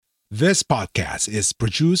This podcast is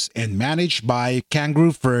produced and managed by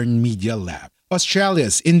Kangaroo Fern Media Lab,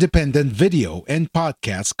 Australia's independent video and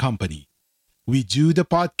podcast company. We do the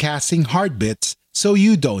podcasting hard bits so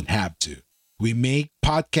you don't have to. We make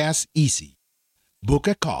podcasts easy. Book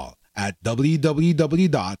a call at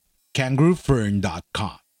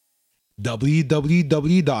www.kangaroofern.com.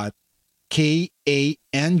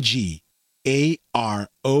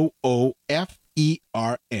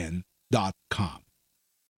 www.kangaroofern.com.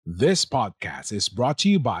 This podcast is brought to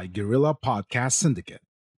you by Guerrilla Podcast Syndicate,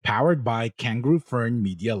 powered by Kangaroo Fern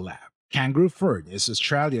Media Lab. Kangaroo Fern is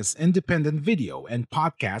Australia's independent video and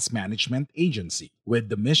podcast management agency with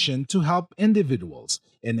the mission to help individuals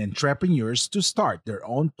and entrepreneurs to start their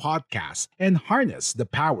own podcasts and harness the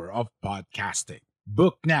power of podcasting.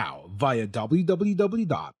 Book now via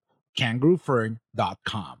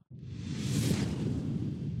www.kangaroofern.com.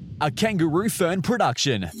 A Kangaroo Fern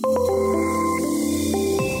production.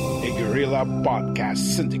 A Guerrilla Podcast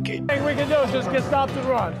Syndicate. Thing we can do is just get stops and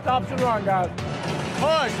run. Stops and run, guys.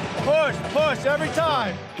 Push, push, push every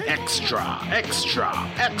time. Extra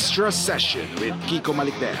session with Kiko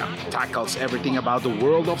Malikdem tackles everything about the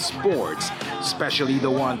world of sports, especially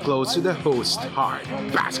the one close to the host heart,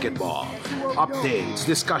 basketball. Updates,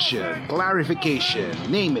 discussion, clarification,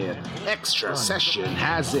 name it. Extra session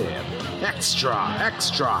has it. Extra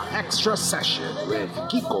session with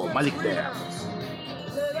Kiko Malikdem.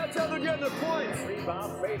 That's how they're getting their points.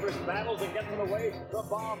 Rebound favors battles and gets them away. The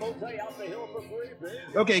bomb Jose out the hill for three.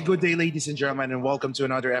 Okay, good day, ladies and gentlemen, and welcome to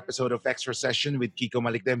another episode of Extra Session with Kiko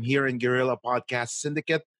Malikdem here in Guerrilla Podcast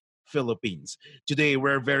Syndicate, Philippines. Today,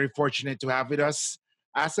 we're very fortunate to have with us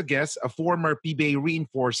as a guest a former PBA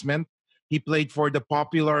reinforcement. He played for the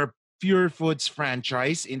popular Pure Foods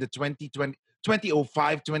franchise in the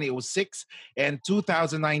 2005-2006 and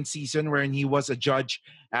 2009 season, wherein he was a judge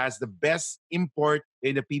as the best import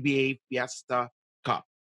in the PBA Fiesta Cup.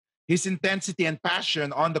 His intensity and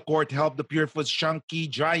passion on the court helped the Pure Foods Chunky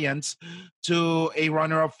Giants to a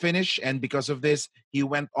runner-up finish, and because of this, he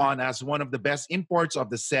went on as one of the best imports of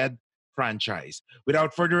the said franchise.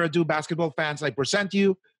 Without further ado, basketball fans, I present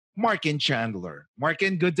you Markin Chandler.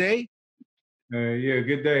 Markin, good day. Yeah,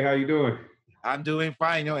 good day. How you doing? I'm doing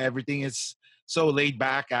fine. Everything is so laid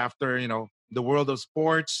back after, the world of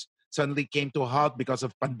sports suddenly came to a halt because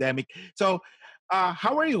of pandemic. So,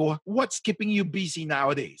 how are you? What's keeping you busy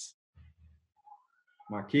nowadays?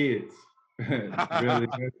 My kids. Really, that's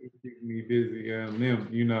what's keeping me busy. Them,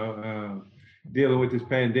 dealing with this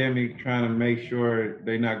pandemic, trying to make sure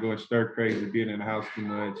they're not going stir crazy, being in the house too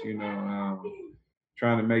much,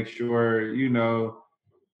 trying to make sure,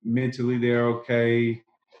 mentally they're okay,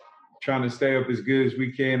 trying to stay up as good as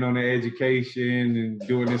we can on their education and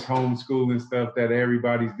doing this homeschooling stuff that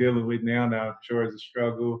everybody's dealing with now. Now, I'm sure it's a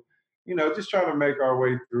struggle. Just trying to make our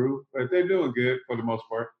way through, but they're doing good for the most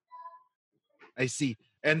part. I see.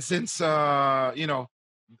 And since have you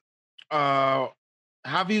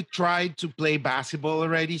tried to play basketball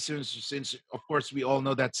already? Since of course we all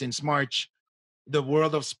know that since March, the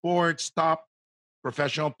world of sports stopped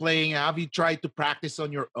professional playing. Have you tried to practice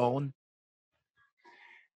on your own?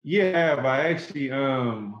 Yeah, but I actually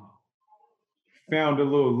found a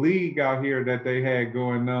little league out here that they had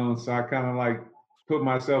going on, so I kind of like put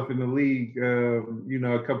myself in the league, a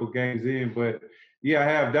couple games in. But yeah, I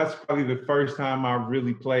have. That's probably the first time I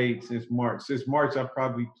really played since March. Since March, I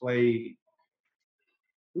probably played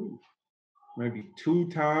maybe 2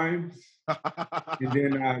 times, and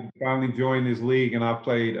then I finally joined this league, and I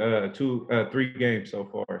played 3 games so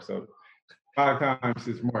far. So 5 times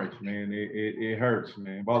since March, man. It hurts,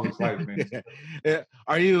 man. Ball is life, man.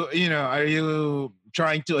 Are you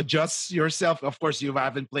trying to adjust yourself? Of course, you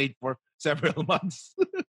haven't played for several months.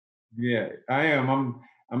 Yeah, I am.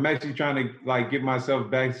 I'm actually trying to get myself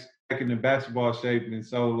back in the basketball shape, and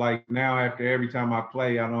so now after every time I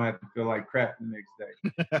play, I don't have to feel like crap the next day.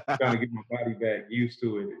 I'm trying to get my body back used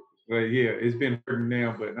to it. But yeah, it's been hurting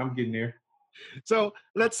now, but I'm getting there. So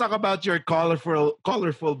let's talk about your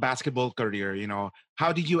colorful basketball career.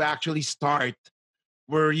 How did you actually start?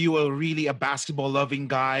 Were you really a basketball loving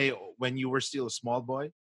guy when you were still a small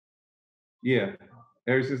boy? Yeah,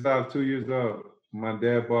 ever since I was 2 years old, my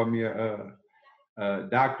dad bought me a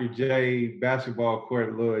Dr. J basketball court,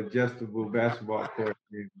 a little adjustable basketball court.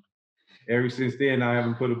 And ever since then, I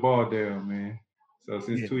haven't put a ball down, man. So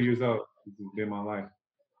since 2 years old, this has been my life.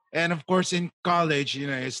 And of course, in college,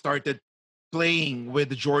 I started playing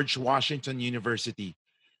with George Washington University,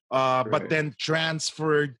 but then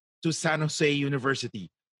transferred to San Jose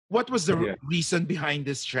University. What was the reason behind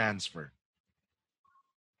this transfer?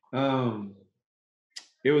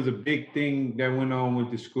 It was a big thing that went on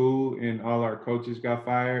with the school, and all our coaches got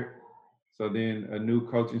fired. So then a new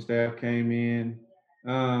coaching staff came in.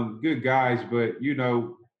 Good guys, but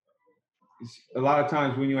a lot of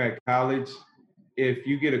times when you're at college, if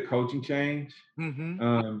you get a coaching change, Mm-hmm.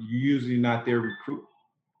 you're usually not their recruit.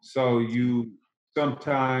 So you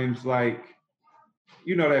sometimes that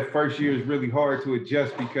first year is really hard to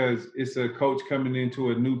adjust because it's a coach coming into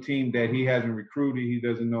a new team that he hasn't recruited. He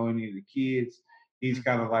doesn't know any of the kids. He's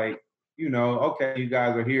kind of like, okay, you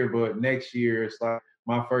guys are here, but next year it's like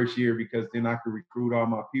my first year because then I could recruit all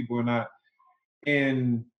my people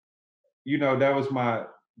and that was my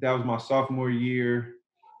sophomore year.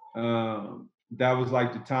 That was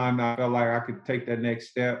like the time I felt like I could take that next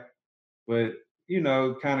step, but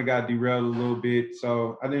kind of got derailed a little bit.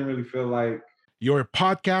 So I didn't really feel like. Your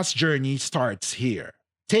podcast journey starts here.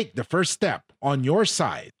 Take the first step on your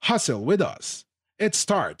side. Hustle with us. It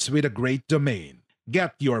starts with a great domain.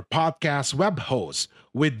 Get your podcast web host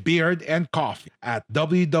with Beard and Coffee at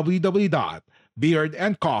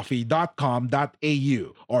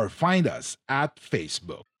www.beardandcoffee.com.au or find us at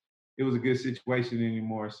Facebook. It was a good situation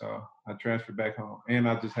anymore, so I transferred back home, and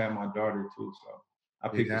I just had my daughter too, so I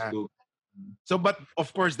picked the Yeah. school. So, but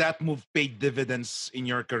of course, that move paid dividends in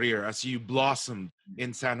your career as you blossomed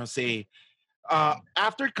in San Jose.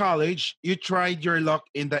 After college, you tried your luck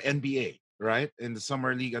in the NBA, right? In the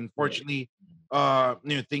summer league. Unfortunately,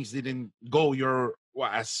 things didn't go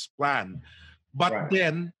as planned. But Right.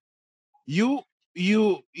 then you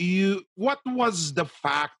what was the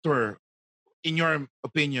factor in your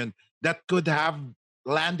opinion that could have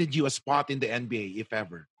landed you a spot in the NBA if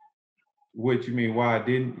ever? What you mean? Why I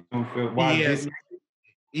didn't? You don't feel why I Yes. didn't?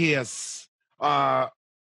 Yes. I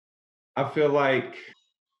feel like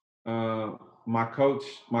my coach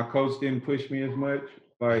didn't push me as much.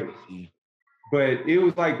 Like, but it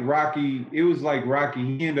was like Rocky. It was like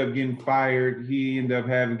Rocky. He ended up getting fired. He ended up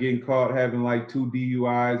getting caught having like 2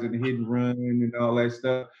 DUIs and a hit and run and all that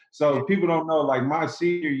stuff. So people don't know. Like my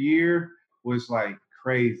senior year was like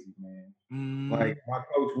crazy, man. Like my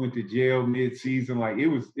coach went to jail mid-season. Like it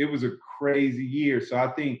was a crazy year. So I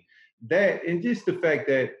think that, and just the fact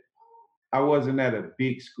that I wasn't at a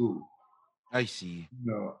big school. I see.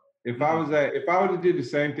 If I would have did the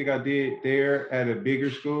same thing I did there at a bigger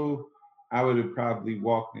school, I would have probably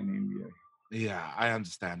walked in the NBA. Yeah, I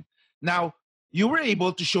understand. Now, you were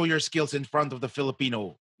able to show your skills in front of the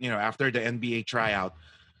Filipino, after the NBA tryout.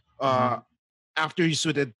 After you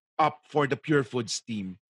suited up for the Pure Foods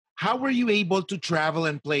team, how were you able to travel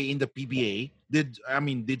and play in the PBA?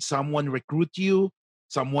 Did someone recruit you?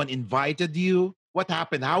 Someone invited you? What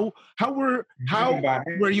happened? How were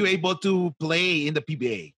you able to play in the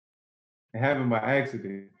PBA? It happened by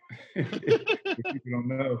accident. If people don't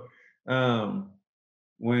know.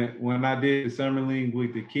 When I did the summer league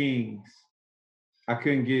with the Kings, I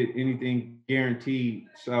couldn't get anything guaranteed,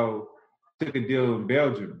 so I took a deal in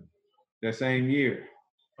Belgium that same year.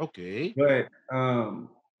 Okay. But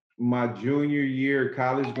my junior year of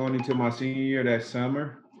college, going into my senior year that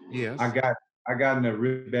summer, yes, I got in a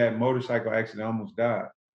really bad motorcycle accident. I almost died.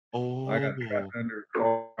 Oh. I got trapped under a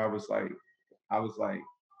car. I was like, I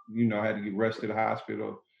had to get rushed to the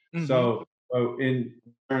hospital. Mm-hmm. So during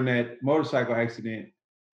that motorcycle accident,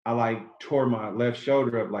 I tore my left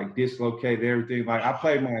shoulder up, dislocated everything. I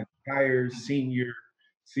played my entire senior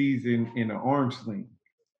season in an arm sling.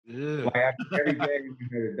 After every game,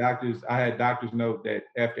 I had doctors note that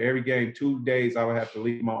after every game, 2 days I would have to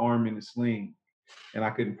leave my arm in a sling, and I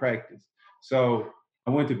couldn't practice. So I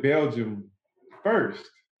went to Belgium first,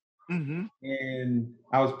 and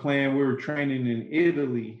I was playing. We were training in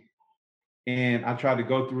Italy, and I tried to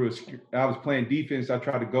go through I was playing defense. I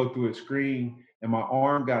tried to go through a screen, and my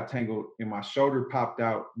arm got tangled, and my shoulder popped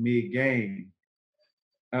out mid-game.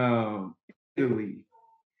 Italy,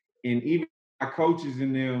 and even my coaches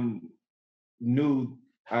in them knew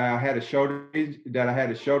I had a shoulder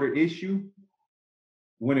issue.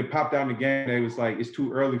 When it popped out in the game, they was like, "It's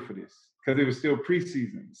too early for this," because it was still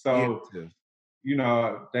preseason. So,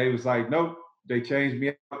 they was like, "Nope." They changed me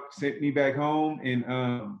up, sent me back home, and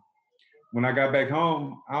when I got back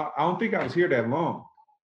home, I don't think I was here that long.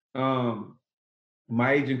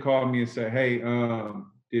 My agent called me and said, "Hey,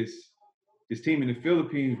 this team in the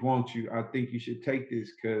Philippines wants you. I think you should take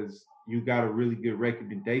this because you got a really good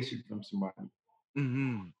recommendation from somebody."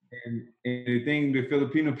 And the thing the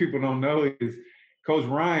Filipino people don't know is Coach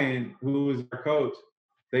Ryan, who was our coach,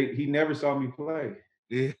 he never saw me play.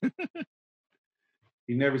 Yeah.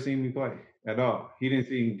 He never seen me play at all. He didn't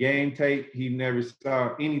see game tape. He never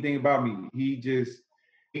saw anything about me. He just,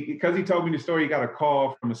 because he told me the story, he got a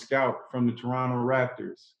call from a scout from the Toronto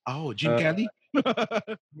Raptors. Oh, Jim Kelly?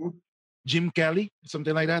 Jim Kelly?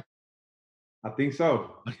 Something like that? I think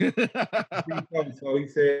so. So he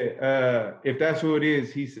said, if that's who it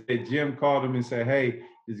is, he said Jim called him and said, "Hey,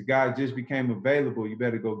 this guy just became available. You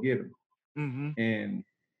better go get him." Mhm. And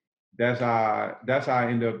that's how I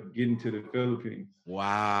ended up getting to the Philippines.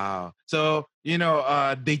 Wow. So,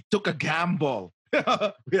 they took a gamble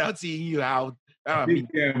without seeing you out. I Big mean,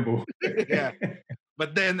 gamble. yeah.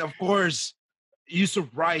 But then, of course, you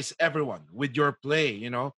surprise everyone with your play,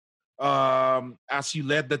 as you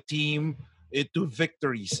led the team to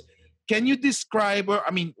victories. Can you describe, or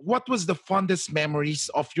what was the fondest memories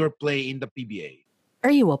of your play in the PBA?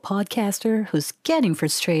 Are you a podcaster who's getting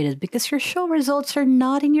frustrated because your show results are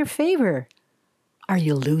not in your favor? Are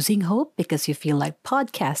you losing hope because you feel like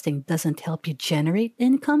podcasting doesn't help you generate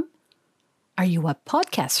income? Are you a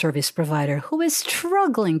podcast service provider who is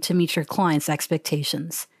struggling to meet your clients'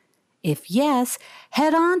 expectations? If yes,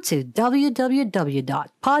 head on to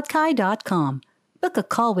www.podkai.com. Book a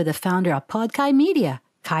call with the founder of Podkai Media,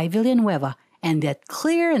 Kai Villanueva, and get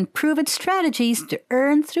clear and proven strategies to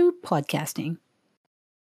earn through podcasting.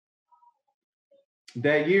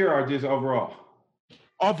 That year or just overall?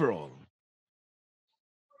 Overall.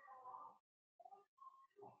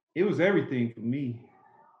 It was everything for me.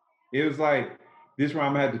 It was like, this where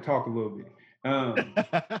I'm gonna have to talk a little bit.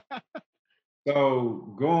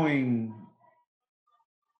 So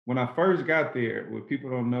when I first got there, what people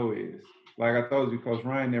don't know is, like I told you, Coach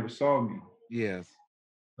Ryan never saw me. Yes.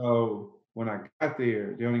 So when I got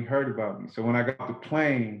there, they only heard about me. So when I got off the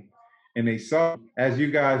plane and they saw me, as you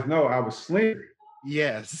guys know, I was slender.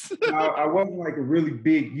 Yes. I wasn't like a really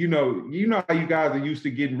big, you know how you guys are used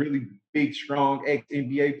to getting really big, strong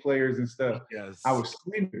ex-NBA players and stuff. Yes. I was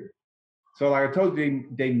slender. So like I told you,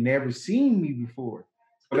 they never seen me before.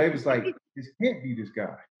 So they was like, this can't be this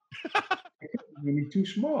guy. He's too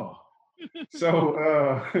small. So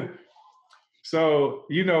so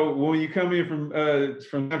when you come in from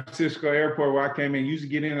San Francisco airport where I came in, you used to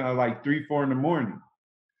get in at like 3-4 in the morning.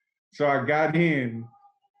 So I got in.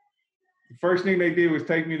 The first thing they did was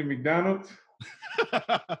take me to McDonald's.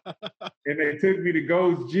 And they took me to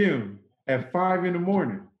Gold's Gym at 5 in the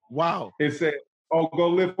morning. Wow. It said, "Oh, go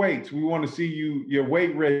lift weights. We want to see your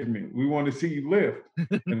weight regimen. We want to see you lift."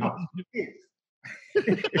 And I was pissed.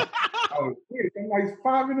 I'm like, it's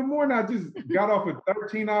 5 in the morning. I just got off a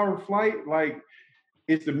 13-hour flight. Like,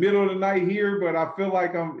 it's the middle of the night here, but I feel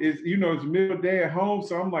like it's the middle of the day at home.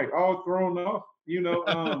 So I'm like all thrown off,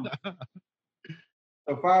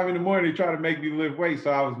 So 5 in the morning, they try to make me lift weights.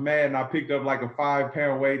 So I was mad, and I picked up like a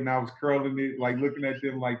 5-pound weight, and I was curling it, like looking at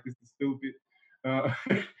them like, this is stupid.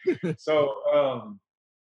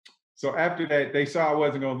 So after that, they saw I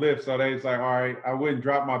wasn't gonna lift, so they was like, all right, I wouldn't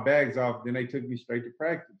drop my bags off. Then they took me straight to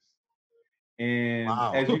practice. And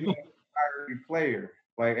Wow. as you know, I'm a player,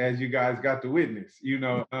 like as you guys got to witness,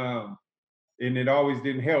 and it always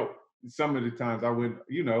didn't help. Some of the times I would,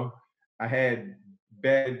 I had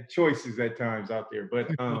bad choices at times out there. But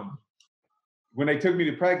when they took me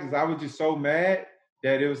to practice, I was just so mad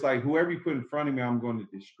that it was like, whoever you put in front of me, I'm going to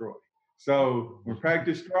destroy. So when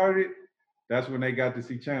practice started, that's when they got to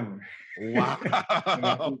see Chandler. Wow.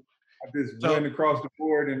 I just went across the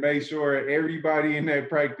board and made sure everybody in that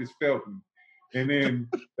practice felt me. And then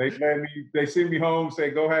they sent me home, say,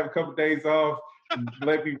 go have a couple of days off, and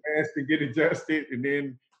let me rest and get adjusted. And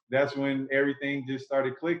then that's when everything just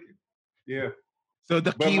started clicking. Yeah. So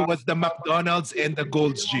the key was the McDonald's and the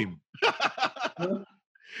Gold's Gym.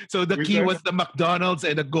 So the key was the McDonald's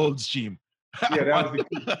and the Gold's Gym. Yeah, that was the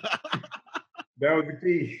key. That was the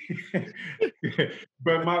key.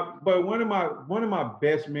 But one of my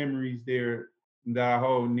best memories there that I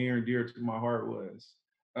hold near and dear to my heart was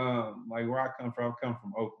like where I come from. I come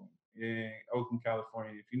from Oakland, in Oakland,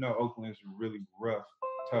 California. If you know, Oakland is a really rough,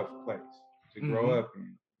 tough place to grow up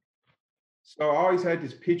in. So I always had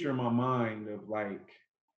this picture in my mind of like,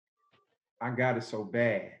 I got it so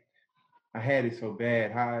bad. I had it so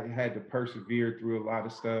bad. I had to persevere through a lot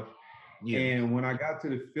of stuff. Yeah. And when I got to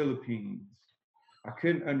the Philippines, I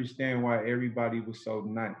couldn't understand why everybody was so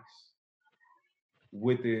nice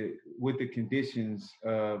with the conditions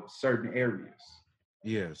of certain areas.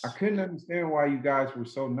 Yes. I couldn't understand why you guys were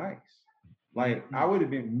so nice. Like I would have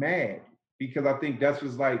been mad because I think that's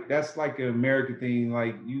like an American thing.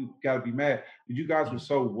 Like you gotta be mad. But you guys were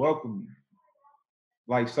so welcoming,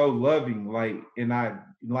 like so loving. Like, and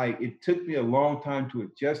it took me a long time to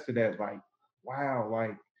adjust to that. Like, wow,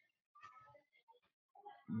 like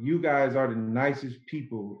you guys are the nicest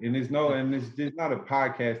people. And it's not a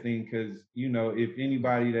podcast thing because, if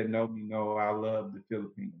anybody that know me know I love the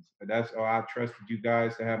Philippines. But I trusted you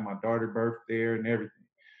guys to have my daughter birth there and everything.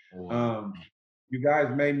 Wow. You guys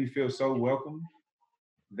made me feel so welcome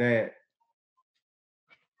that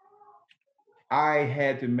I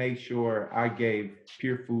had to make sure I gave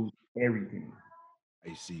Pure Foods everything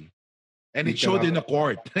I see. And it because showed in the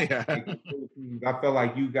court. Yeah. I felt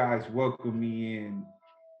like you guys welcomed me in.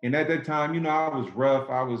 And at that time, I was rough.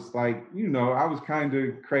 I was like, I was kind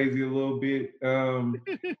of crazy a little bit.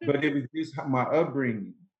 But it was just my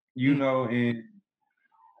upbringing, Mm, and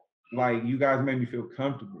like you guys made me feel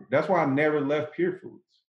comfortable. That's why I never left Pure Foods.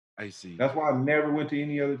 I see. That's why I never went to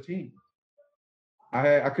any other team.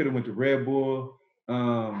 I could have went to Red Bull.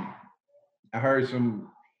 I heard some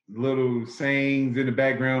little sayings in the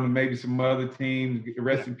background and maybe some other teams. Yeah.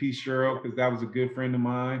 Rest in peace, Cheryl, because that was a good friend of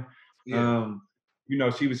mine. Yeah. Um,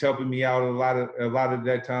 she was helping me out a lot of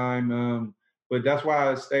that time. But that's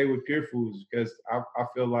why I stayed with Pure Foods because I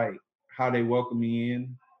feel like how they welcome me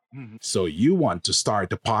in. Mhm. So you want to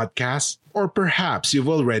start a podcast, or perhaps you've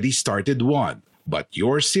already started one, but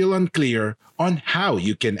you're still unclear on how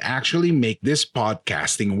you can actually make this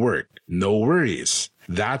podcasting work. No worries.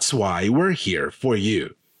 That's why we're here for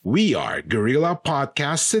you. We are Guerrilla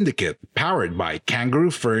Podcast Syndicate, powered by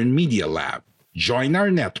Kangaroo Fern Media Lab. Join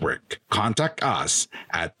our network. Contact us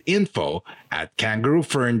at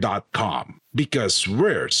info@kangaroofern.com because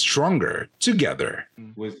we're stronger together.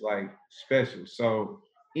 Was like special. So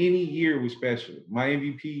any year was special. My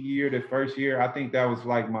MVP year, the first year, I think that was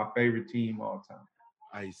like my favorite team all time.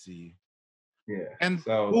 I see. Yeah. And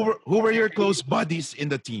So who were your close buddies in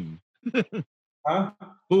the team? huh?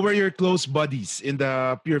 Who were your close buddies in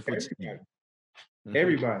the Pure Foods team? Everybody. Mhm.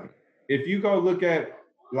 Everybody. If you go look at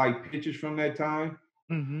like pictures from that time,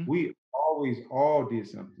 Mhm. we always all did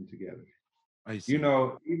something together. I see.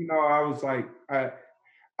 Even though I was like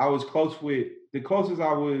I was close with the closest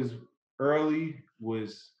I was early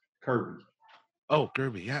was Kirby. Oh,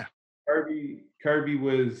 Kirby. Yeah. Kirby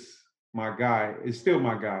was my guy. It's still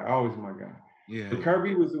my guy, always my guy. Yeah. But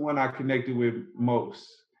Kirby was the one I connected with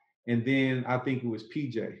most. And then I think it was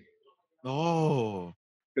PJ. Oh.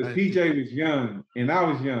 Because I PJ was young and I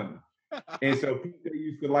was young. And so PJ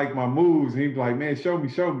used to like my moves. And he'd be like, man, show me.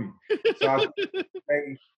 So I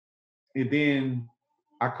and then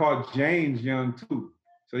I caught James young too.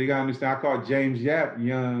 So you gotta understand, I caught James Yap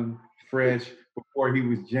young, fresh, before he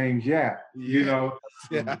was James Yap, Yeah.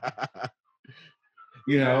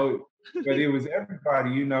 but it was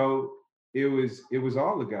everybody, it was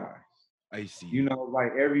all the guys. I see.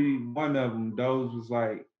 Like every one of them, those was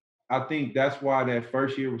like, I think that's why that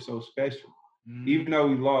first year was so special. Mm. Even though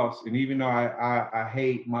we lost, and even though I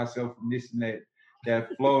hate myself for missing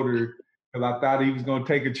that floater because I thought he was gonna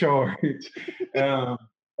take a charge.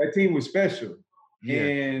 That team was special. Yeah.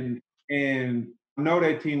 And I know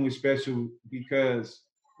that team was special because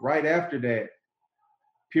right after that,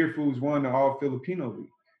 Pure Foods won the All Filipino League.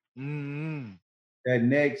 Mm. That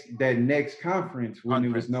next conference when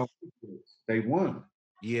there was no Foods, they won.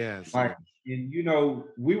 Yes. Like, and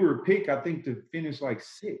we were picked, I think, to finish like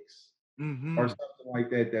 6th Mhm. or something like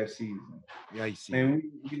that season. Yeah, I see. And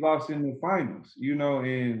we lost in the finals,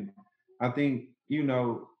 and I think,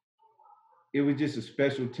 it was just a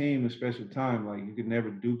special team, a special time. Like you could never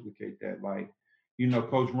duplicate that. Like,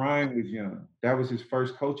 Coach Ryan was young. That was his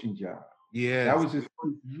first coaching job. Yes. That was his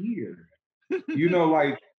first year.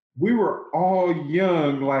 Like we were all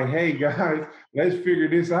young, like, hey guys, let's figure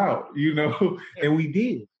this out, and we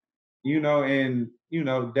did, and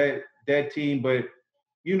that team, but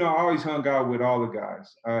I always hung out with all the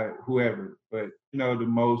guys, whoever, but the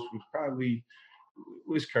most was probably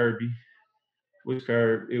Kirby.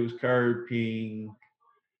 It was Curb, Ping,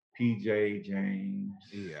 PJ, James.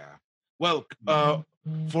 Yeah. Well,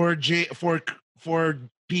 for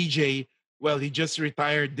PJ, well, he just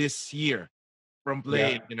retired this year from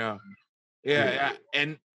playing, Yeah.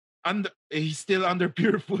 And he's still under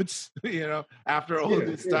Pure Foods, after all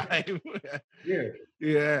this time.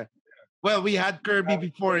 Yeah. Well, we had Kirby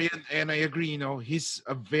before, and I agree, he's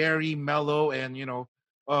a very mellow and,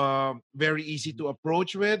 very easy to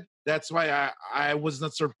approach with. That's why I was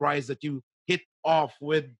not surprised that you hit off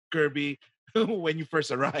with Kirby when you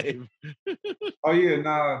first arrived. Oh yeah,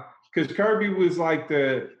 nah, because Kirby was like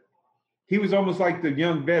he was almost like the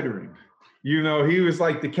young veteran. He was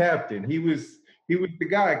like the captain. He was the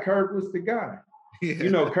guy. Kirby was the guy.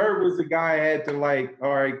 Yeah. Kirby was the guy I had to like,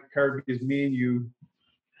 all right, Kirby, it's me and you.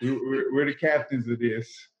 We're the captains of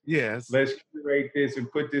this. Yes. Let's curate this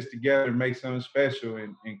and put this together and make something special.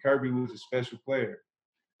 And Kirby was a special player.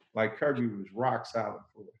 Like Kirby was rock solid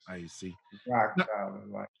for us. I see. Rock solid.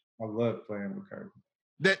 Like I love playing with Kirby.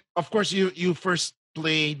 That, of course, you first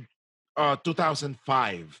played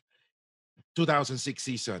 2005, 2006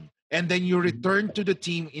 season, and then you returned to the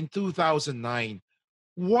team in 2009.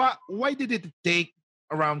 Why did it take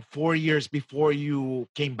around 4 years before you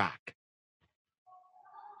came back?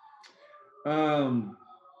 Um,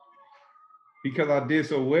 because I did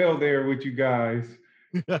so well there with you guys,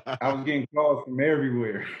 I was getting calls from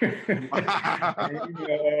everywhere. And,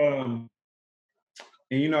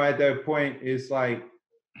 at that point, it's like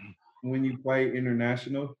when you play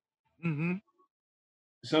international, Mm-hmm.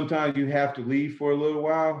 sometimes you have to leave for a little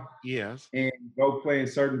while Yes. and go play in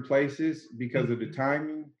certain places because of the Mhm.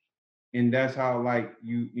 timing. And that's how like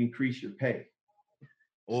you increase your pay.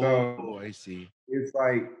 Oh, So I see. it's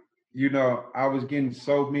like, I was getting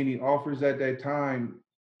so many offers at that time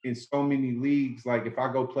in so many leagues. Like if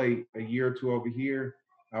I go play a year or two over here,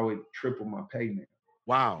 I would triple my pay now.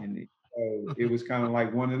 Wow. And it was kind of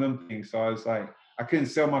like one of them things. So I was like, I couldn't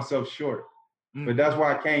sell myself short. But that's Mhm.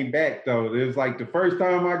 why I came back though. It was like the first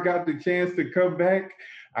time I got the chance to come back,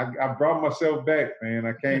 I brought myself back, man.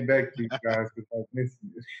 I came back to you guys because I was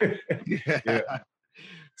missing it. Yeah, Yeah.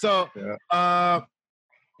 So, yeah. uh,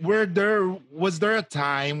 was there a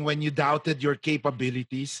time when you doubted your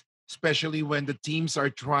capabilities, especially when the teams are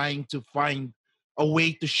trying to find a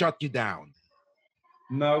way to shut you down?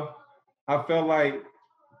 No, I felt like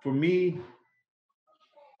for me,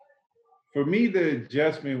 the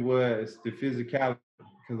adjustment was the physicality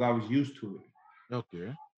because I was used to it.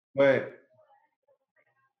 Okay. But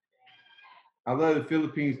I love the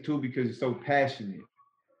Philippines too because it's so passionate.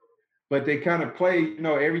 But they kind of play,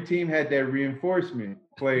 every team had that reinforcement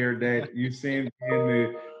player that you seen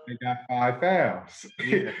in they got 5 fouls.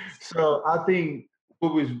 Yes. So I think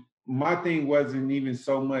what was my thing wasn't even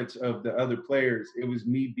so much of the other players, it was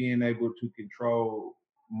me being able to control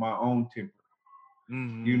my own temper.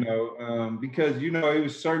 Mhm. Because it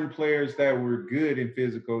was certain players that were good in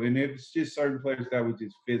physical, and it was just certain players that were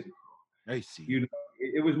just physical. I see.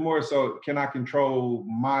 It was more so, can I control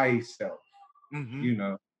myself? Mhm. You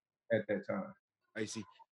know, at that time. I see.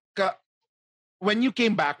 Ka- When you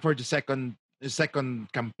came back for the second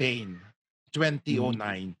campaign, Mhm.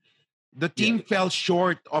 2009, the Yeah. team fell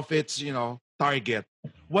short of its, target.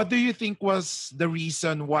 What do you think was the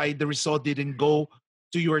reason why the result didn't go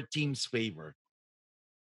to your team's favor?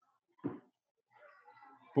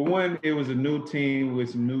 For one, it was a new team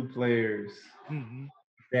with some new players Hmm.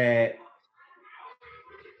 that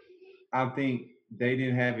I think they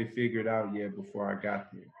didn't have it figured out yet before I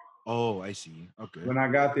got there. Oh, I see. Okay. When I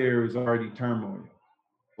got there, it was already turmoil.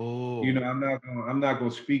 Oh, I'm not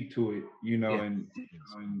gonna speak to it, yes. and Yes.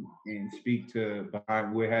 and speak to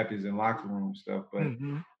behind what happens in locker room stuff, but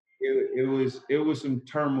Hmm. it was some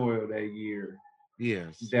turmoil that year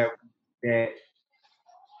Yes. that that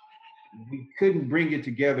we couldn't bring it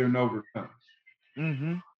together and overcome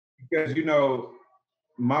Hmm. because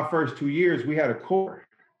my first 2 years we had a core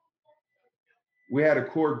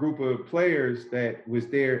group of players that was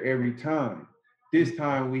there every time. This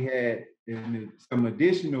time we had some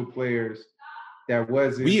additional players that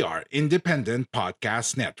wasn't. We are Independent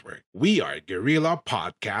Podcast Network. We are Guerrilla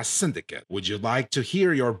Podcast Syndicate. Would you like to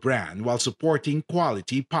hear your brand while supporting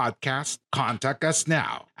quality podcasts? Contact us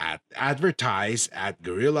now at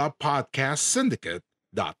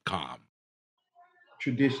advertise@guerrillapodcastsyndicate.com.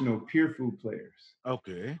 Traditional pure food players.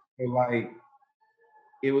 Okay. So like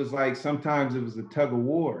it was like sometimes it was a tug of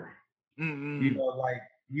war. Hmm. Like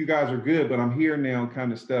you guys are good, but I'm here now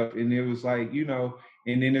kind of stuff. And it was like,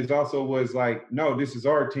 and then it also was like, no, this is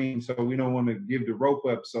our team, so we don't want to give the rope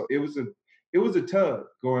up. So it was a tug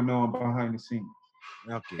going on behind the scenes.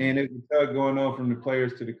 Okay. And it was a tug going on from the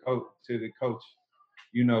players to the coach.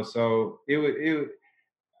 So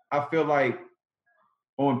I feel like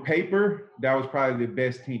on paper, that was probably the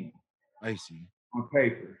best team I see. on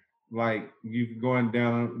paper. Like you going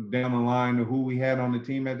down the line of who we had on the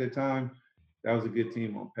team at the time, that was a good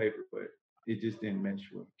team on paper, but it just didn't mesh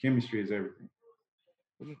well. Chemistry is everything.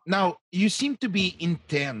 Now, you seem to be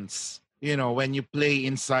intense, when you play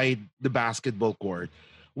inside the basketball court.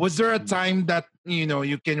 Was there a Mm. time that,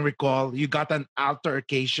 you can recall you got an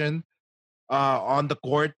altercation on the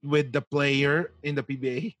court with the player in the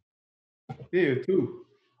PBA? Yeah, two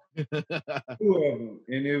of them,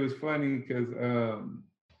 and it was funny because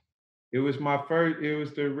it was my first. It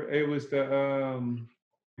was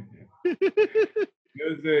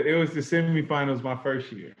the semifinals my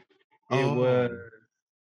first year. It was Oh,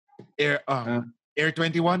 Air um, Air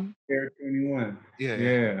 21? Air 21. Yeah,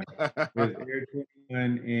 Yeah, yeah. it was Air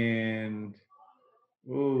 21 and I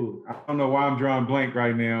don't know why I'm drawing blank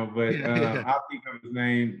right now, but Yeah, yeah. I'll think of his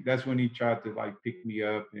name. That's when he tried to like pick me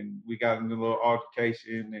up, and we got in a little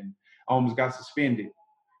altercation, and I almost got suspended.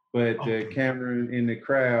 But the Okay. camera in the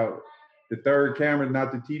crowd, the third camera,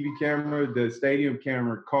 not the TV camera, the stadium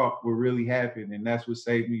camera caught what really happened, and that's what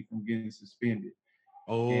saved me from getting suspended.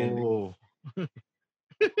 And Oh.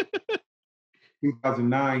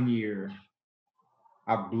 2009 year.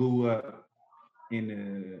 I blew up in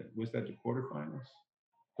the what's that, the quarterfinals?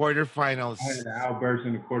 I had Quarterfinals. an outburst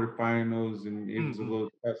in the quarterfinals, and it was a Mm-mm.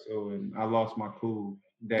 little tussle, and I lost my cool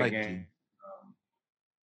that I game.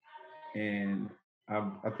 see. And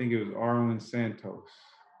I think it was Arlen Santos.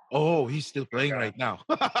 Oh, he's still playing right now.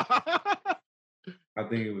 I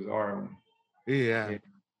think it was Arlen. Yeah.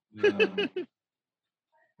 And,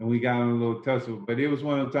 and we got in a little tussle, but it was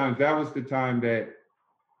one of the times. That was the time that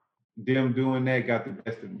them doing that got the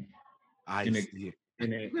best of me, I and it see.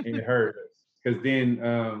 and it hurt us because then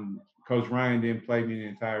Coach Ryan didn't play me the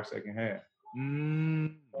entire second half.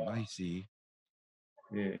 I see.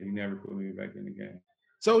 Yeah, he never put me back in the game.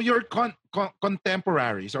 So your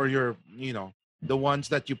contemporaries, or your, the ones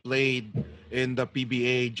that you played in the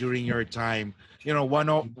PBA during your time,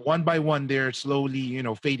 one by one, they're slowly,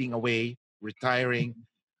 fading away, retiring.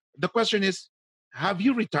 The question is, have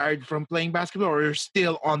you retired from playing basketball, or you're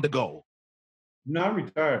still on the go? No, I'm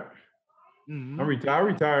retired. Mhm. I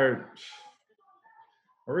retired.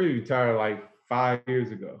 I really retired like 5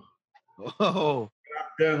 years ago. Oh, I've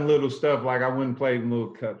done little stuff like I went and played in little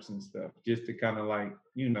cups and stuff just to kind of like,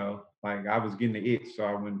 like I was getting the itch, so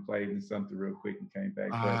I went and played in something real quick and came back.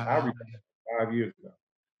 But I uh, retired 5 years ago.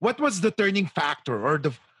 what was the turning factor, or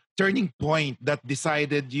the turning point that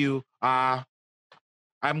decided you,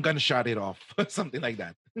 I'm gonna shut it off, something like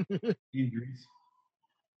that? Injuries.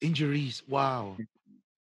 Injuries. Wow.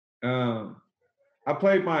 I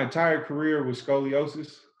played my entire career with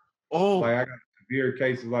scoliosis. Oh, Like I got severe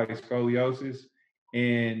cases like scoliosis,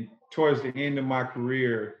 and towards the end of my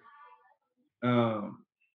career,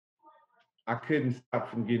 I couldn't stop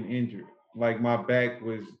from getting injured. Like my back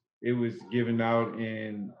was giving out,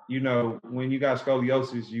 and when you got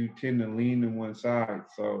scoliosis, you tend to lean to one side,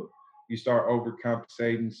 so you start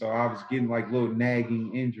overcompensating. So I was getting like little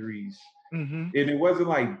nagging injuries, mm-hmm. and it wasn't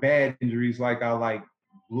like bad injuries, like I like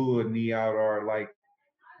blew a knee out or like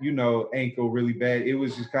ankle really bad. It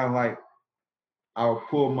was just kind of like I'll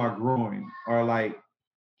pull my groin, or like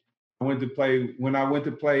when I went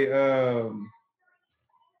to play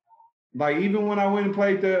like even when I went and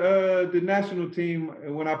played the national team,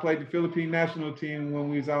 when I played the Philippine national team when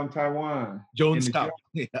we was out in Taiwan in Jones the Cup.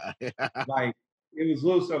 show, Yeah. like it was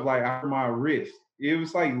little stuff like I hurt my wrist. It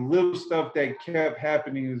was like little stuff that kept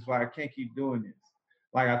happening. It's like I can't keep doing this.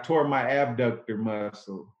 Like I tore my abductor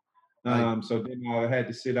muscle. So then I had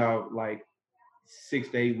to sit out like 6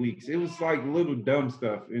 to 8 weeks. It was like little dumb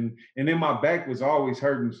stuff, and then my back was always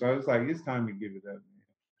hurting. So it's like it's time to give it up, man.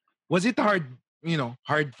 Was it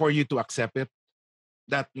hard for you to accept it,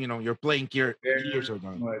 that you're playing years Very or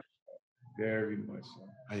not? much, very much so.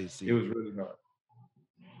 I see. It was really hard,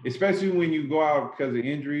 especially when you go out because of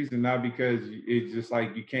injuries and not because it's just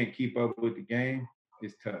like you can't keep up with the game.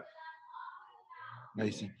 It's tough. I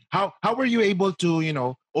see. How were you able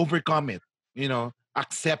to overcome it?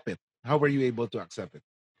 Accept it. How were you able to accept it?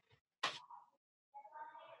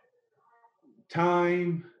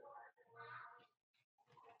 Time,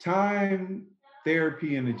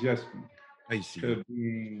 therapy, and adjustment I see. to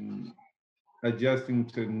adjusting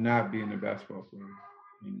to not being a basketball player.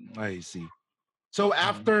 I see. So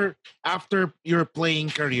after your playing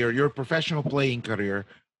career, your professional playing career,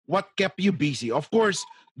 what kept you busy? Of course,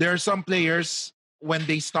 there are some players, when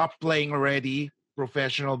they stop playing already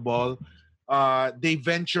professional ball, they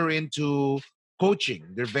venture into coaching,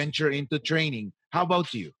 they venture into training. How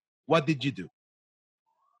about you? What did you do?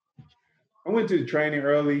 I went to the training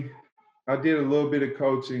early. I did a little bit of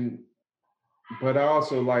coaching, but I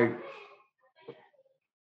also like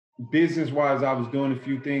business-wise, I was doing a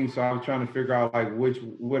few things, so I was trying to figure out like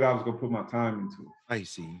what I was gonna put my time into. I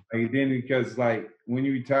see. Like then because like when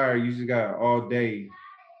you retire, you just got all day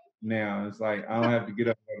now. It's like I don't have to get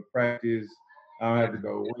up and go to practice. I don't have to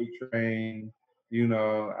go weight train. I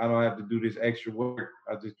don't have to do this extra work.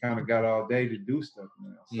 I just kind of got all day to do stuff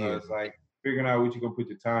now. So Yeah. it's like figuring out what you're gonna put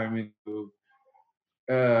your time into,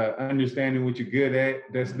 understanding what you're good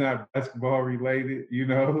at that's not basketball related,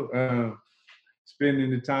 spending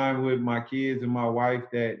the time with my kids and my wife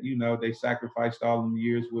that, they sacrificed all them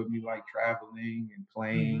years with me, like traveling and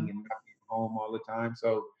playing and not being home all the time.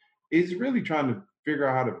 So it's really trying to figure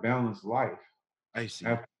out how to balance life. I see.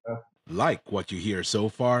 Like what you hear so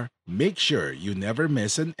far? Make sure you never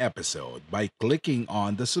miss an episode by clicking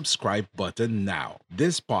on the subscribe button now.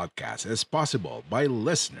 This podcast is possible by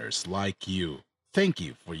listeners like you. Thank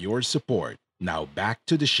you for your support. Now back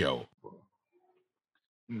to the show.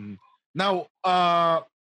 Mhm. Now,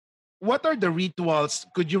 what are the rituals?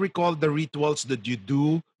 Could you recall the rituals that you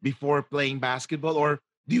do before playing basketball, or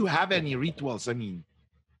do you have any rituals? I mean,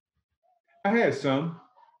 I had some.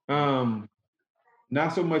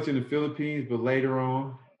 Not so much in the Philippines, but later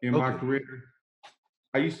on in my Okay. career,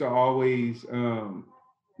 I used to always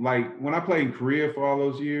like when I played in Korea for all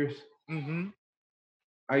those years, Mm-hmm.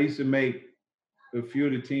 I used to make a few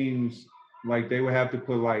of the teams like they would have to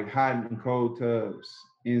put like hot and cold tubs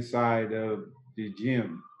inside of the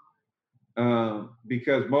gym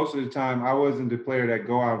because most of the time I wasn't the player that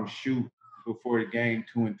go out and shoot before the game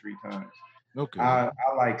 2 and 3 times. Okay. I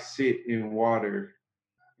like sit in water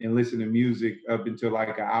and listen to music up until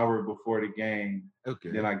like an hour before the game. Then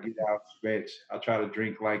Okay. I get out, stretch. I try to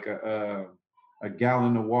drink like a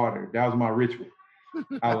gallon of water. That was my ritual.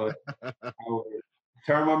 I would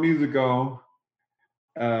turn my music on.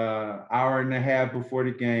 Hour and a half before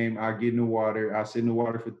the game, I get in the water. I sit in the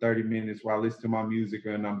water for 30 minutes while I listen to my music,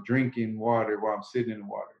 and I'm drinking water while I'm sitting in the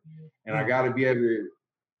water. And I Mm. got to be able to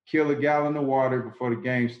kill a gallon of water before the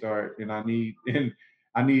game starts. And I need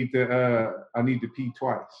to pee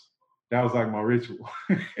twice. That was like my ritual.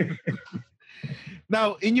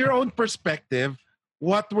 Now, in your own perspective,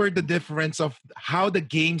 what were the difference of how the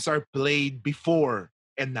games are played before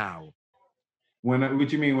and now?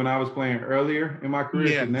 What you mean when I was playing earlier in my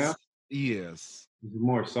career to now? Yes. Yes. It's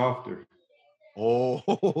more softer.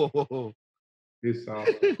 Oh. It's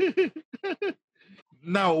softer.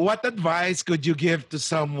 Now, what advice could you give to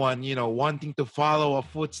someone, wanting to follow a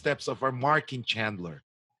footsteps of our Markin Chandler?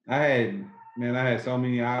 I had so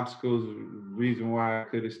many obstacles. Reason why I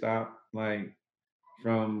could have stopped, like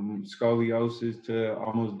from scoliosis to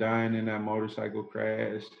almost dying in that motorcycle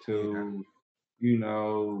crash Yeah. to, you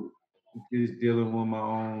know, just dealing with my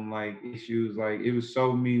own like issues. Like it was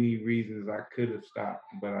so many reasons I could have stopped,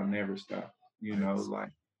 but I never stopped. I see. Like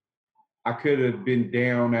I could have been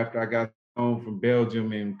down after I got home from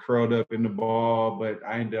Belgium and curled up in the ball, but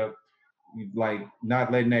I ended up like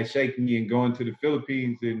not letting that shake me and going to the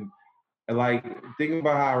Philippines and like thinking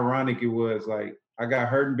about how ironic it was. Like I got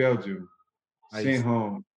hurt in Belgium, I sent see.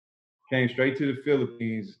 home, came straight to the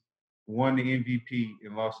Philippines, won the MVP,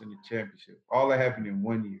 and lost in the championship. All that happened in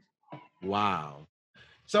 1 year. Wow.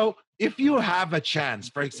 So if you have a chance,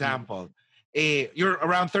 for example, you're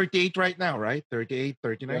around 38 right now, right? 38, Yeah,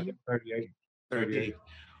 39? 38. 38.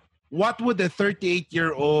 What would the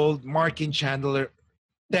 38-year-old Markin Chandler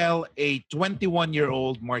tell a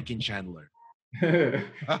 21-year-old Markin Chandler? 38.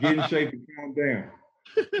 Get in shape and calm down.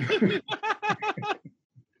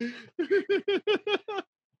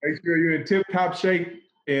 Make sure you're in tip top shape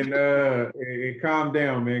and calm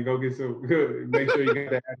down, man. Go get some. Make sure you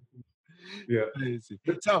got that. Yeah. I see.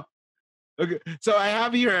 So, okay. So I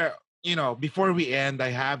have here, before we end, I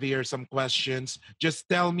have here some questions. Just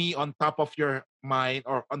tell me on top of your mind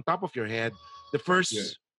or on top of your head the first Yeah.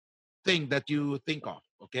 thing that you think of,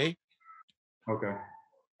 okay? Okay.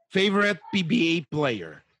 Favorite PBA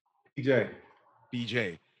player, PJ.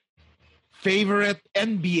 PJ. Favorite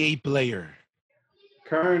NBA player,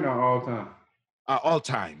 Current or all time? all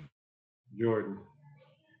time. Jordan.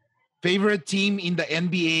 Favorite team in the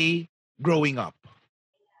NBA growing up.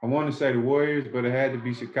 I want to say the Warriors, but it had to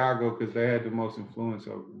be Chicago because they had the most influence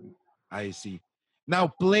over me. I see. Now,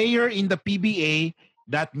 player in the PBA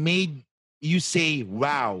that made you say,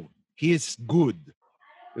 wow, he's good.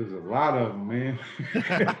 There's a lot of them, man.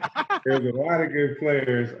 There's a lot of good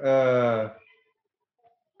players.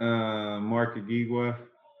 Mark Agigua.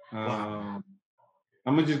 Wow.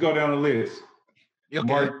 I'm gonna just go down the list. Okay.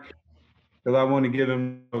 Mark, because I want to give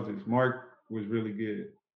him notice. Mark was really good.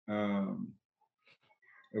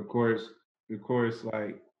 Of course,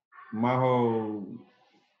 like my whole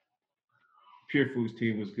Pure Foods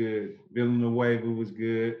team was good. Villanueva was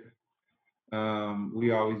good.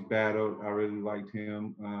 We always battled. I really liked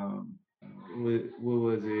him. What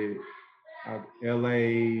was it?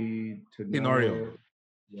 L.A. Tenorio. Tenorio.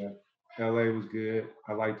 Yeah, L.A. was good.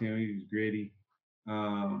 I liked him. He was gritty.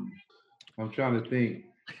 I'm trying to think.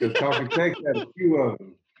 Because Talking Tex had a few of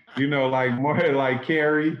them. Like more like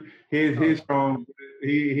Kerry. His strong.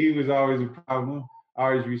 He was always a problem. I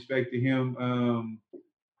always respected him.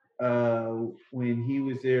 When he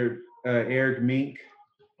was there, Eric Mink.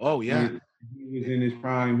 Oh, yeah. When he was in his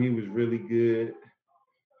prime, he was really good.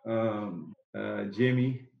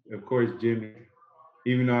 Jimmy, of course, Jimmy.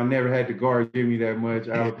 Even though I never had to guard Jimmy that much,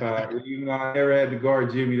 even though I never had to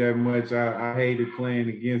guard Jimmy that much, I hated playing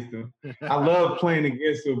against him. I love playing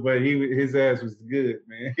against him, but his ass was good,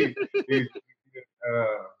 man. It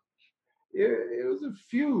was a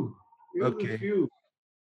few. Okay. A few.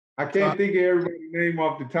 I can't think of everybody's name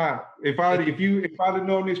off the top. If I'd have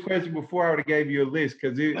known this question before, I would have gave you a list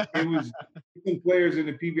because it was some players in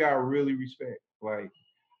the PBI I really respect. Like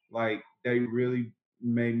they really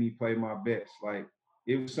made me play my best. Like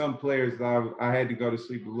it was some players that I had to go to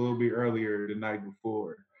sleep a little bit earlier the night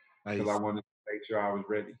before I because I see. wanted to make sure I was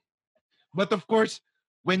ready. But of course,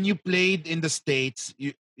 when you played in the States,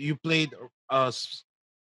 you played uh,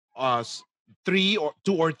 three or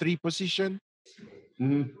two or three position.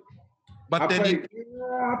 Mm-hmm. But then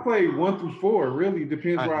I played 1 through 4. Really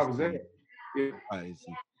depends I where I was see. at. Yeah. I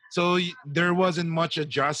see. So there wasn't much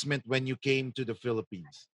adjustment when you came to the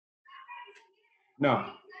Philippines. No,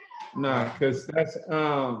 because that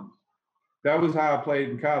was how I played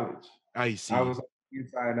in college. I see. I was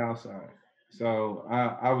inside and outside. So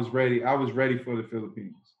I was ready. I was ready for the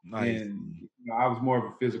Philippines, and I was more of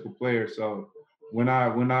a physical player. So when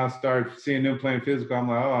I started seeing them playing physical, I'm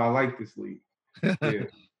like, oh, I like this league. Yeah.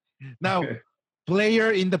 Now,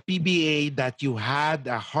 player in the PBA that you had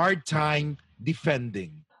a hard time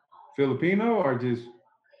defending. Filipino or just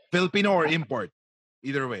Filipino or import,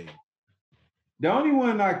 either way. The only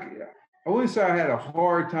one I wouldn't say I had a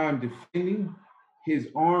hard time defending. His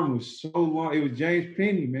arm was so long. It was James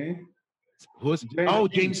Penny, man. Who's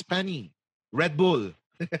James Penny, Red Bull.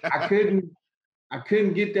 I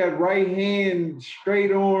couldn't get that right hand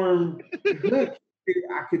straight arm hook.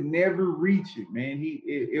 I could never reach it, man.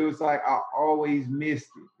 It was like I always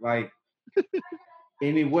missed it. Like,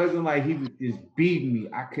 and it wasn't like he was just beating me.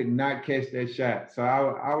 I could not catch that shot. So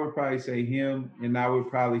I would probably say him, and I would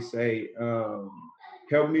probably say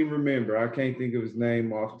help me remember. I can't think of his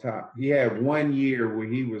name off top. He had 1 year where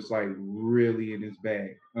he was like really in his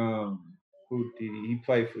bag. Who did he? He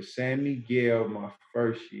played for San Miguel my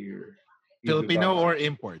first year. Filipino or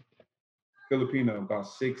import? Filipino, about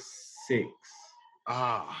 6'6".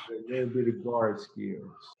 Ah, a little bit of guard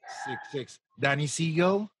skills. 6'6". Danny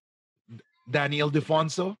Siegel, Danny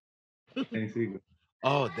Ildefonso. Danny Siegel.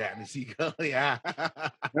 Oh, Danny Siegel, yeah.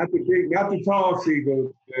 Not the tall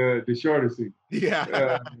Siegel, the shorter Siegel.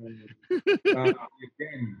 Yeah. Danny.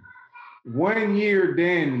 1 year,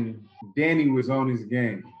 Danny was on his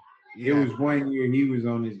game. Yeah. It was 1 year he was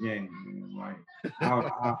on his game. Man. Like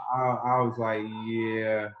I was like,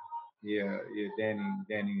 yeah,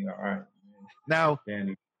 Danny, all right. Man. Now,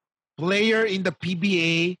 Danny. Player in the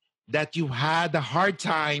PBA that you had a hard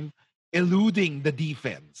time eluding the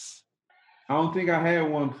defense. I don't think I had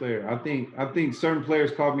one player. I think certain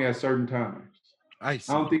players caught me at certain times. I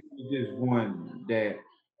see. I don't think it was just one that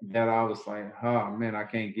I was like, oh man, I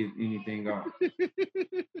can't get anything off.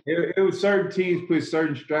 it was certain teams put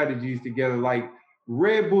certain strategies together. Like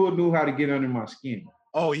Red Bull knew how to get under my skin.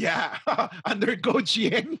 Oh yeah, under Coach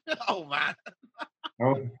Yang. Oh man.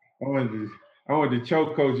 I wanted to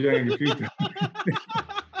choke Coach Yang a few times.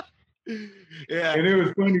 Yeah. And it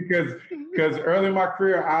was funny because early in my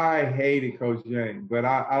career, I hated Coach Yang, but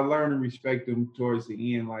I learned to respect him towards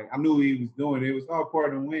the end. Like I knew what he was doing. It was all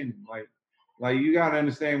part of winning. Like you gotta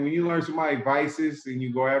understand when you learn somebody's vices and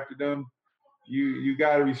you go after them, you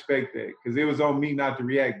gotta respect that because it was on me not to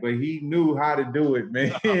react. But he knew how to do it,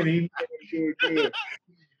 man. He knew how to do it good.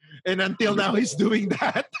 And until now, he's doing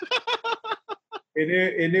that.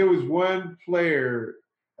 And there was one player.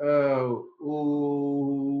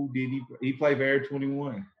 He played for Air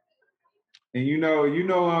 21, and you know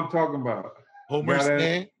what I'm talking about. Homer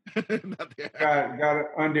Stay got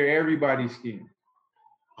under everybody's skin.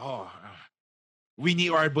 Oh, Winnie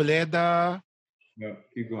Arboleda. No,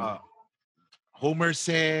 keep going. Homer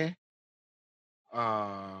Say.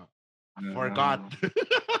 I forgot.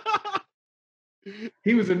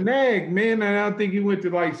 He was a nag, man, and I don't think he went to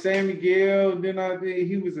like San Miguel.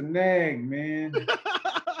 He was a nag, man.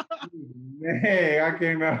 Nag. I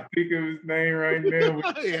can't out think of his name right now.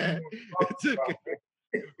 Yeah, it's okay.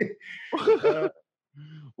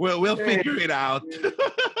 Well, we'll figure it out.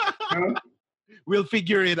 We'll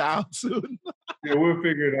figure it out soon. Yeah, we'll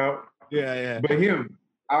figure it out. Yeah. But him,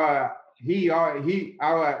 when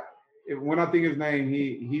I think of his name,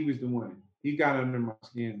 he was the one. He got under my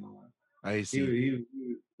skin a lot. I see.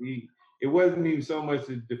 He it wasn't even so much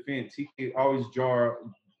the defense. He could always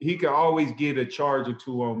get a charge or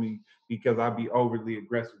two on me because I'd be overly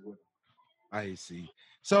aggressive with him. I see.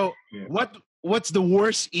 So what's the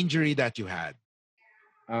worst injury that you had?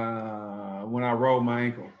 When I rolled my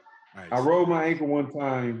ankle. I rolled my ankle one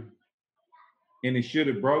time and it should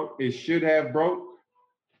have broke,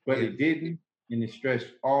 but it didn't, and it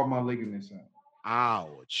stretched all my ligaments out.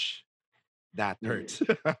 Ouch. That hurts.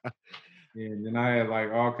 And then I had like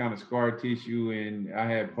all kind of scar tissue and I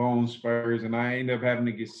had bone spurs and I ended up having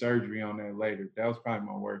to get surgery on that later. That was probably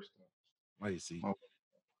my worst stuff. I see.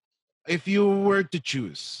 If you were to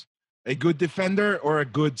choose a good defender or a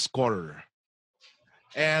good scorer,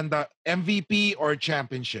 and MVP or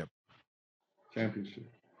championship? Championship.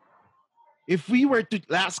 If we were to,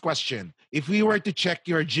 last question, if we were to check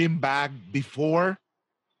your gym bag before,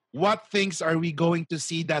 what things are we going to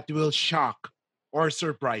see that will shock or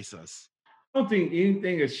surprise us? I don't think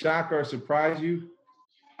anything will shock or surprise you.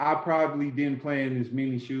 I probably didn't play in as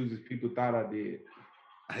many shoes as people thought I did.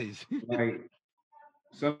 I- Like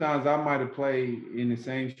sometimes I might have played in the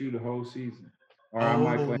same shoe the whole season, or I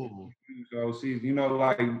might play oh. shoes the whole season. You know,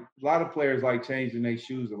 like a lot of players like changing their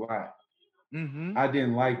shoes a lot. Mm-hmm. I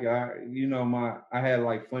didn't like it. I had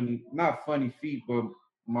like not funny feet, but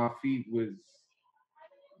my feet was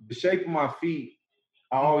the shape of my feet.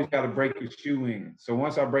 I always got to break a shoe in. So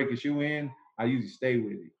once I break a shoe in, I usually stay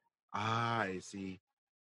with it. Ah, I see.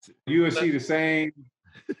 You will see the same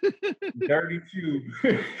dirty shoe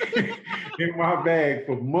in my bag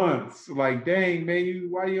for months. Like, dang, man,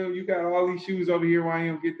 you got all these shoes over here? Why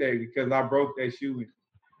you don't get that? Because I broke that shoe in.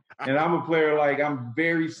 And I'm a player, like, I'm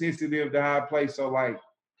very sensitive to how I play. So, like,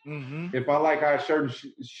 Mm-hmm. if I like how a certain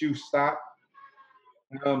shoe stop,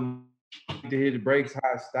 to hit the brakes,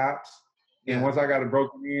 how it stops. And Yeah. once I got it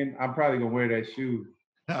broken in, I'm probably gonna wear that shoe.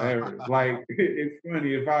 Like it's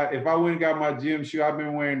funny. If I went and got my gym shoe, I've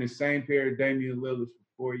been wearing the same pair of Damian Lillard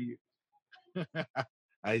for 4 years.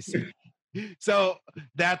 I see. So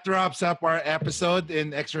that wraps up our episode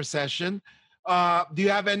in Extra Session. Do you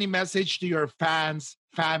have any message to your fans,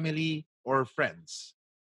 family, or friends?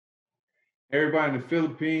 Everybody in the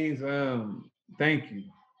Philippines, thank you.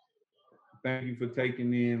 Thank you for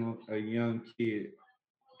taking in a young kid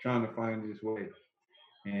trying to find his way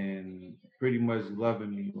and pretty much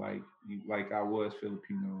loving me like I was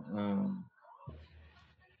Filipino.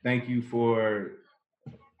 Thank you for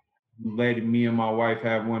letting me and my wife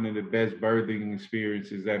have one of the best birthing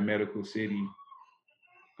experiences at Medical City.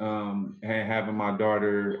 And having my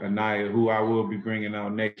daughter Anaya, who I will be bringing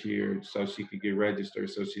out next year, so she could get registered,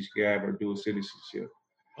 so she could have her dual citizenship.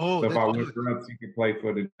 Oh, So if I that's win good. for her, she could play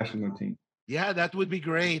for the national team. Yeah, that would be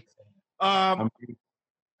great. Um,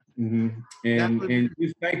 And That would be-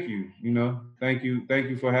 just thank you. Thank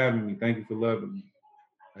you for having me. Thank you for loving me.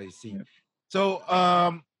 I see. Yeah. So,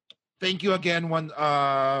 thank you again,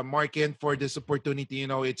 Markin, for this opportunity.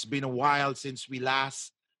 It's been a while since we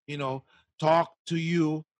last, talked to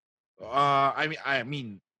you. I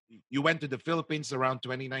mean, you went to the Philippines around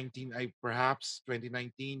 2019, perhaps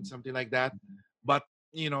 2019, something like that. But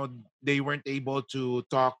they weren't able to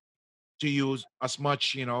talk to you as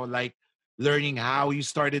much. Like learning how you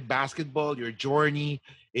started basketball, your journey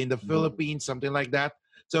in the Philippines, something like that.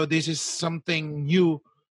 So this is something new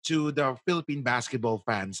to the Philippine basketball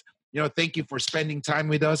fans. Thank you for spending time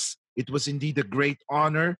with us. It was indeed a great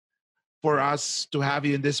honor for us to have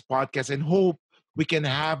you in this podcast, and hope we can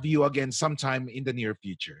have you again sometime in the near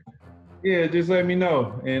future. Yeah, just let me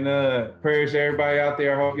know. And prayers to everybody out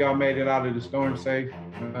there. I hope y'all made it out of the storm safe.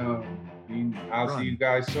 I'll see you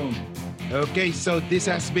guys soon. Okay, so this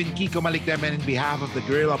has been Kiko Malikdaman on behalf of the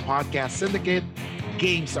Guerrilla Podcast Syndicate.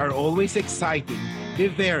 Games are always exciting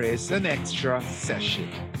if there is an extra session.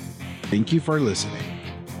 Thank you for listening.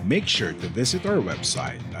 Make sure to visit our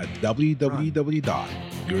website at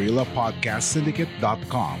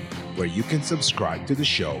www.guerrillapodcastsyndicate.com, where you can subscribe to the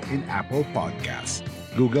show in Apple Podcasts,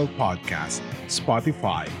 Google Podcasts,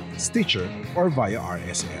 Spotify, Stitcher, or via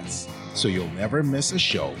RSS, so you'll never miss a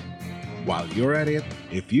show. While you're at it,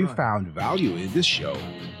 if you found value in this show,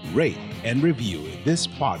 rate and review this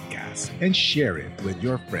podcast and share it with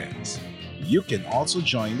your friends. You can also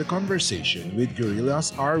join the conversation with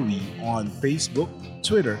Guerrillas RV on Facebook,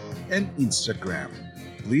 Twitter, and Instagram.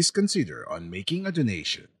 Please consider on making a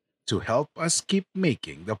donation to help us keep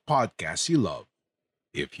making the podcast you love.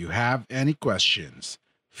 If you have any questions,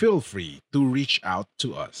 feel free to reach out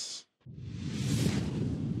to us.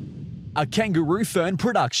 A Kangaroo Fern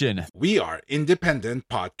production. We are Independent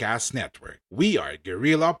Podcast Network. We are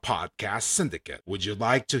Guerrilla Podcast Syndicate. Would you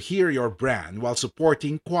like to hear your brand while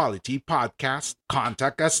supporting quality podcasts?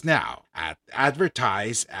 Contact us now at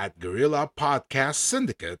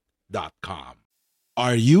advertise@guerrillapodcastsyndicate.com.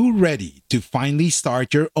 Are you ready to finally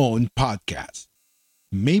start your own podcast?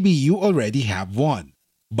 Maybe you already have one,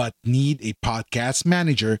 but need a podcast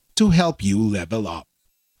manager to help you level up.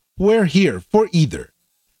 We're here for either.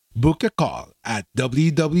 Book a call at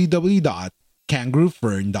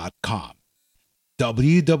www.kangaroofern.com,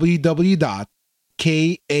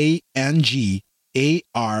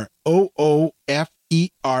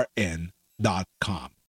 www.kangaroofern.com,